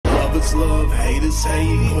Lovers love, haters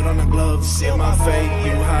hate. Put on the gloves, seal my fate.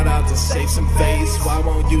 You hide out to save some face. Why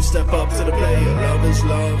won't you step up to the plate? Lovers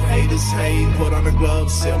love, haters hate. Put on the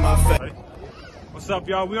gloves, seal my fate. What's up,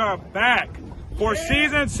 y'all? We are back for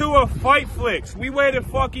season 2 of FIGHTFLIX. We waited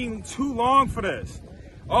fucking too long for this.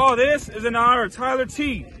 All this is in honor of Tyler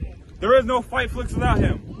T. There is no FIGHTFLIX without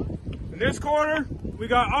him. In this corner, we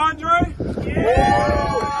got Undre.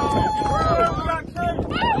 Yeah! We got Caden.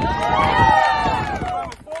 We have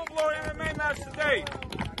a full-blown MMA match today.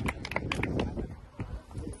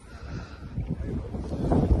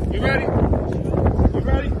 You ready? You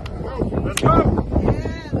ready? Let's go.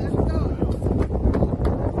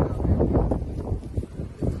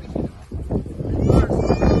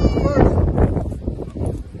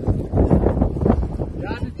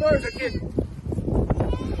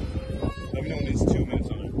 Let me know when it's 2 minutes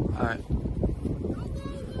on it. All right.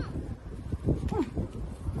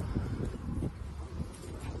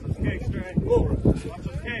 Watch those kicks, Dre. Watch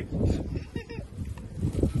those kicks.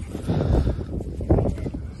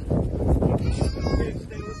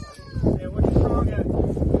 Stay with the strong end.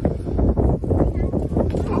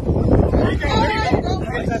 There you go.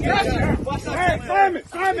 Hey, Simon!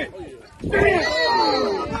 Simon!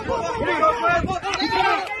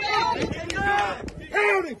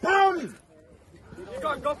 Pound him!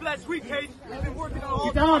 Go for that sweep, Caden. You've been working on all.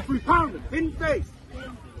 Get down, 3 pounders. In the face.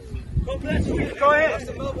 Go for that sweep. Go ahead.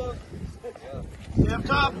 Stay up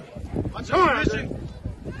top. Watch your position.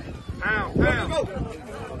 Pound, pound. Up.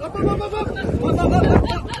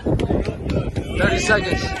 30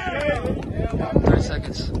 seconds. 30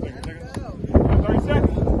 seconds. 30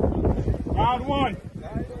 seconds. Round 1.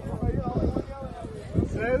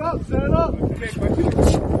 Set it up, set it up.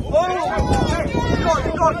 Hold it in.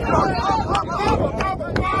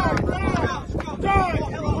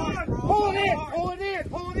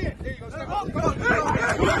 There you go. Step up.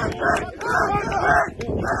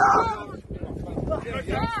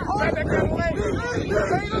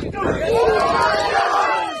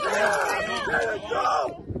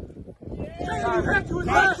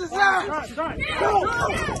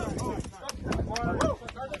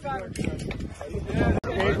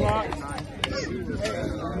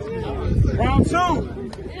 Round 2.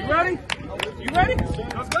 You ready? You ready?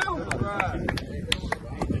 Let's go.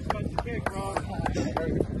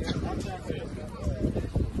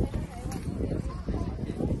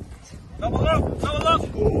 Double up. Double up.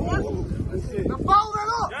 Now follow that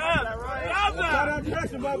up. Yeah, that's right. Got that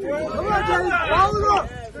pressure, my boy. Come on, James. Follow it up.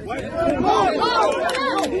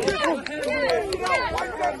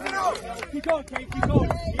 Keep going, Kate. Keep going.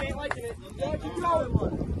 He ain't liking it. Keep going.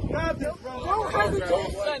 You got this, bro. Don't hesitate.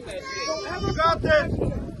 You got this.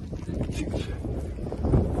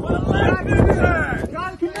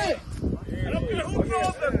 Gotta commit. I don't care who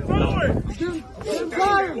throws them. Throw it. Get him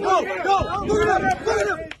tired. Go. Look at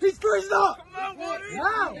him. He's freezing up. Come on, buddy.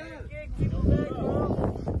 Now.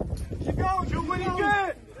 Keep going. Shoot when you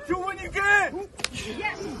can. Shoot when you can.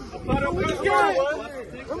 Yes. Come on.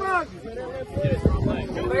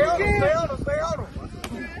 Stay on him.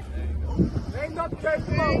 Ain't nothing to take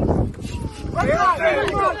him out. Right side.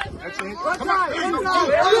 Come on.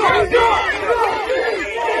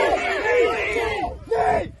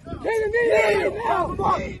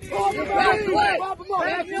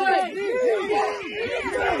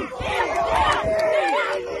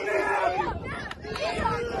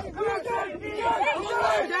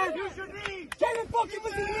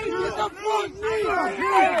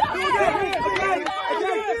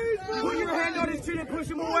 Put your hand on his chin and push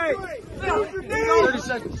him away. 30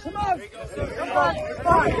 seconds. Come on.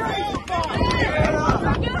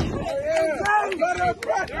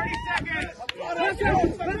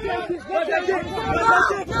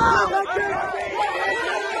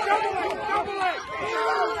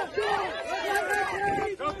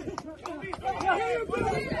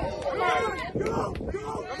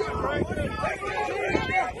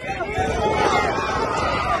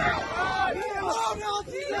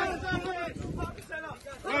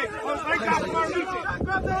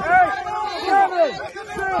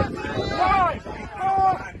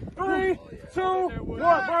 3, 2,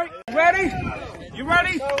 1, break. Ready? You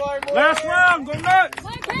ready? Last round, go nuts.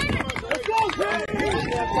 Let's go,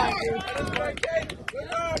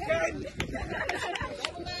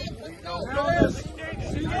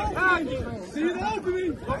 See the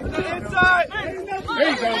opening. Open the inside. There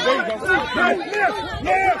you go.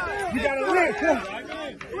 Yeah. You gotta lift.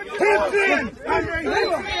 Hips in. Don't let it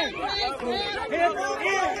go.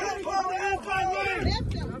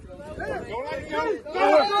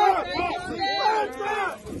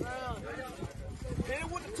 Hit it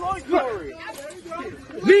with the Toy Story.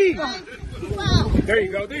 Lead. There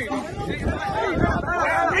you go. There you go.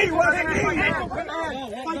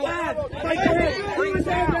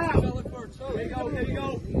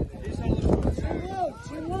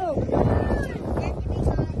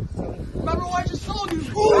 Remember what I just told you?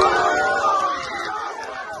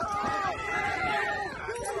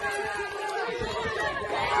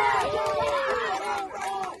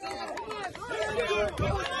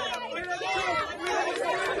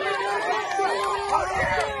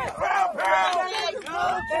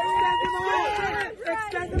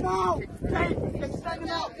 Extend them out! Extend them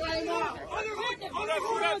out!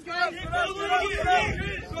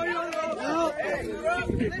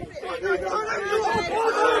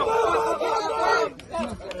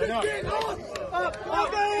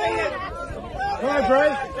 Come on, Dre.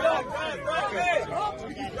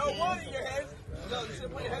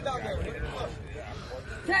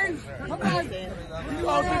 Caden, come on!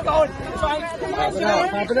 Keep going!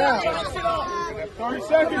 Pop it out. 30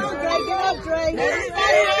 seconds. Get up, Dre!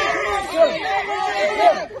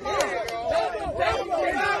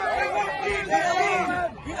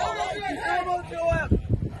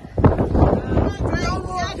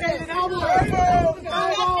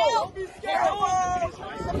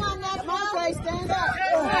 Stand up!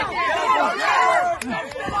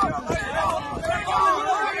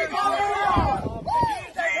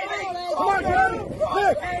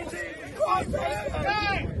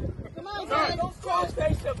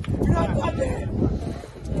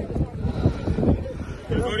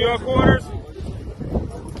 Go to your corners.